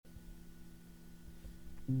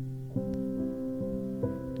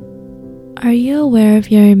Are you aware of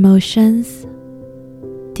your emotions?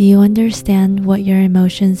 Do you understand what your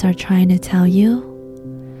emotions are trying to tell you?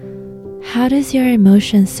 How does your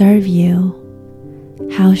emotion serve you?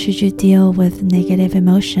 How should you deal with negative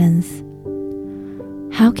emotions?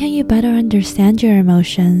 How can you better understand your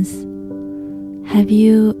emotions? Have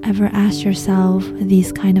you ever asked yourself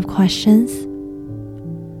these kind of questions?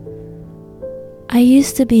 I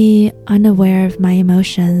used to be unaware of my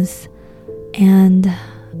emotions, and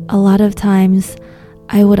a lot of times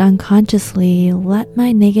I would unconsciously let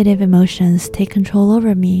my negative emotions take control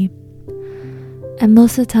over me. And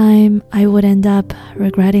most of the time, I would end up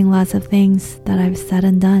regretting lots of things that I've said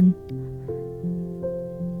and done.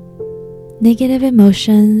 Negative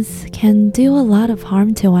emotions can do a lot of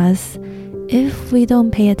harm to us if we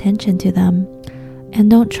don't pay attention to them and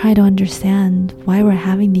don't try to understand why we're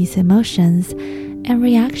having these emotions and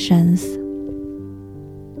reactions.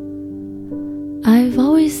 I've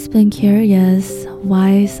always been curious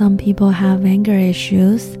why some people have anger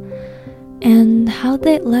issues and how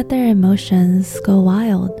they let their emotions go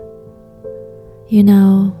wild. You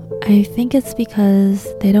know, I think it's because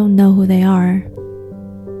they don't know who they are.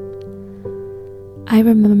 I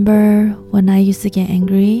remember when I used to get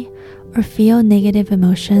angry or feel negative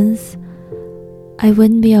emotions, I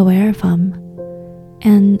wouldn't be aware of them,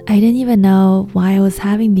 and I didn't even know why I was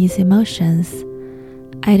having these emotions.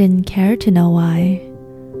 I didn't care to know why.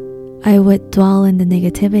 I would dwell in the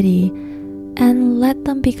negativity and let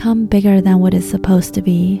them become bigger than what is supposed to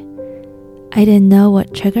be. I didn't know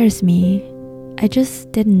what triggers me. I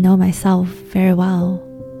just didn't know myself very well.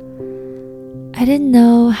 I didn't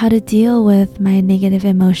know how to deal with my negative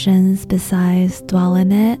emotions besides dwell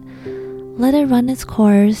in it, let it run its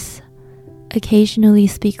course, occasionally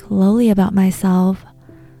speak lowly about myself,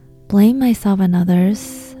 blame myself and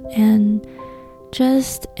others, and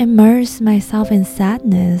just immerse myself in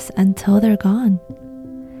sadness until they're gone.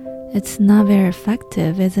 It's not very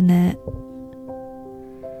effective, isn't it?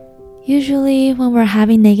 Usually when we're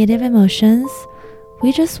having negative emotions,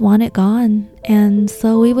 we just want it gone, and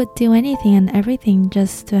so we would do anything and everything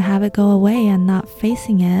just to have it go away and not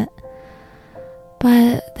facing it.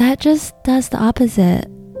 But that just does the opposite.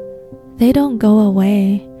 They don't go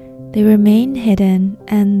away. They remain hidden,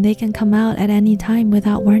 and they can come out at any time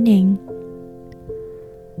without warning.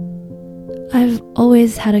 I've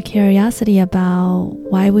always had a curiosity about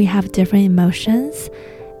why we have different emotions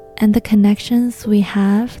and the connections we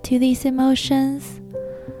have to these emotions,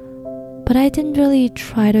 but I didn't really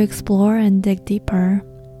try to explore and dig deeper.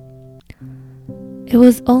 It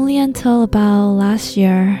was only until about last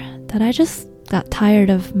year that I just got tired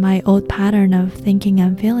of my old pattern of thinking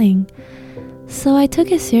and feeling, so I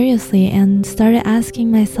took it seriously and started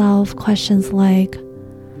asking myself questions like,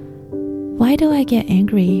 why do I get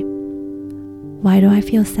angry? Why do I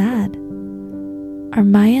feel sad? Are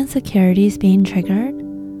my insecurities being triggered?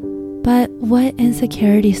 But what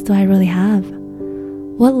insecurities do I really have?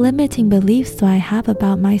 What limiting beliefs do I have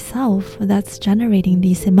about myself that's generating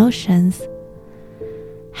these emotions?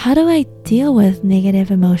 How do I deal with negative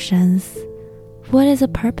emotions? What is the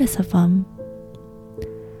purpose of them?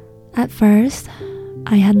 At first,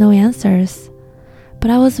 I had no answers, but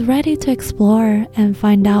I was ready to explore and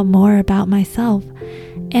find out more about myself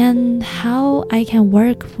and how I can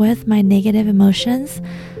work with my negative emotions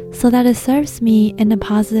so that it serves me in a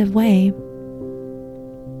positive way.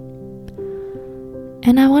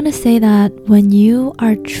 And I want to say that when you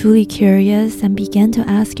are truly curious and begin to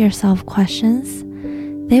ask yourself questions,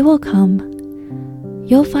 they will come.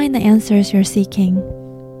 You'll find the answers you're seeking.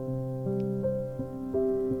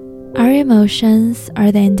 Our emotions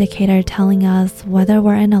are the indicator telling us whether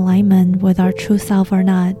we're in alignment with our true self or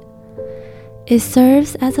not. It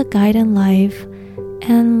serves as a guide in life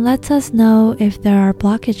and lets us know if there are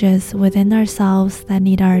blockages within ourselves that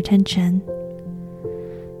need our attention.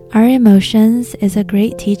 Our emotions is a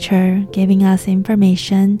great teacher, giving us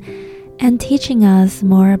information and teaching us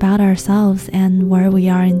more about ourselves and where we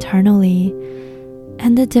are internally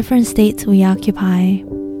and the different states we occupy.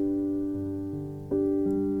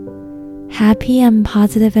 Happy and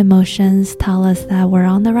positive emotions tell us that we're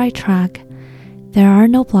on the right track. There are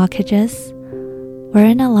no blockages. We're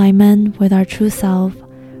in alignment with our true self.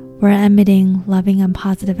 We're emitting loving and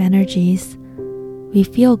positive energies. We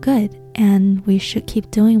feel good, and we should keep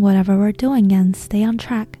doing whatever we're doing and stay on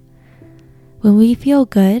track. When we feel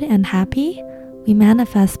good and happy, we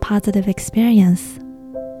manifest positive experience.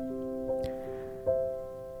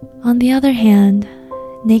 On the other hand,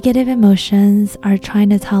 negative emotions are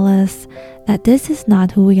trying to tell us that this is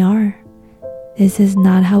not who we are. This is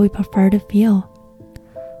not how we prefer to feel.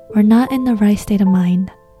 We're not in the right state of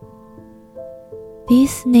mind.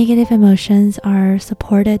 These negative emotions are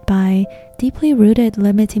supported by deeply rooted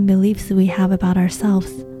limiting beliefs we have about ourselves.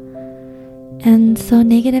 And so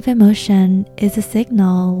negative emotion is a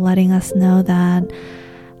signal letting us know that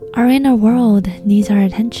our inner world needs our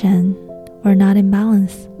attention. We're not in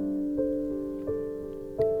balance.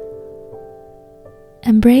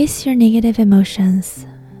 Embrace your negative emotions.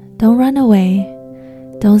 Don't run away.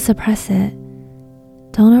 Don't suppress it.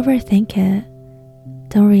 Don't overthink it.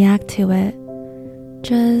 Don't react to it.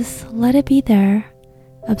 Just let it be there.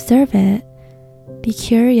 Observe it. Be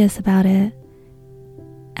curious about it.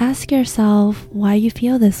 Ask yourself why you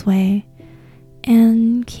feel this way,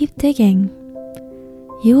 and keep digging.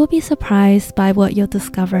 You will be surprised by what you'll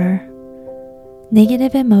discover.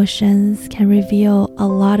 Negative emotions can reveal a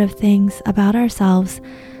lot of things about ourselves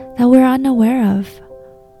that we're unaware of.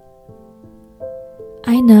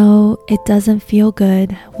 I know it doesn't feel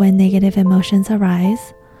good when negative emotions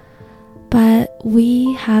arise, but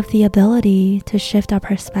we have the ability to shift our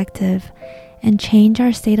perspective and change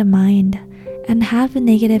our state of mind and have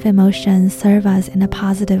negative emotions serve us in a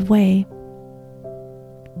positive way.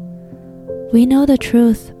 We know the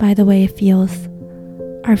truth by the way it feels.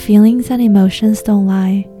 Our feelings and emotions don't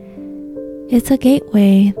lie. It's a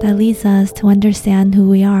gateway that leads us to understand who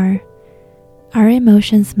we are. Our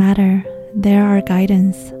emotions matter. They're our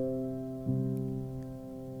guidance.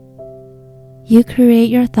 You create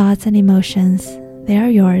your thoughts and emotions. They are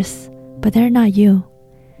yours, but they're not you.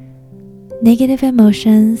 Negative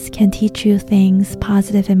emotions can teach you things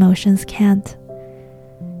positive emotions can't.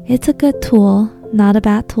 It's a good tool, not a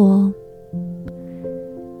bad tool.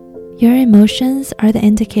 Your emotions are the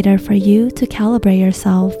indicator for you to calibrate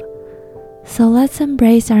yourself. So let's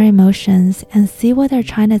embrace our emotions and see what they're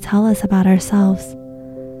trying to tell us about ourselves.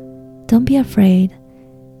 Don't be afraid.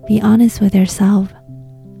 Be honest with yourself.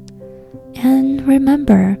 And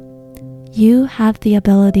remember, you have the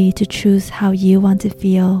ability to choose how you want to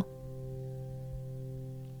feel.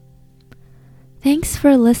 Thanks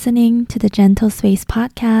for listening to the Gentle Space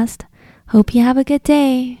podcast. Hope you have a good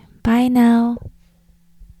day. Bye now.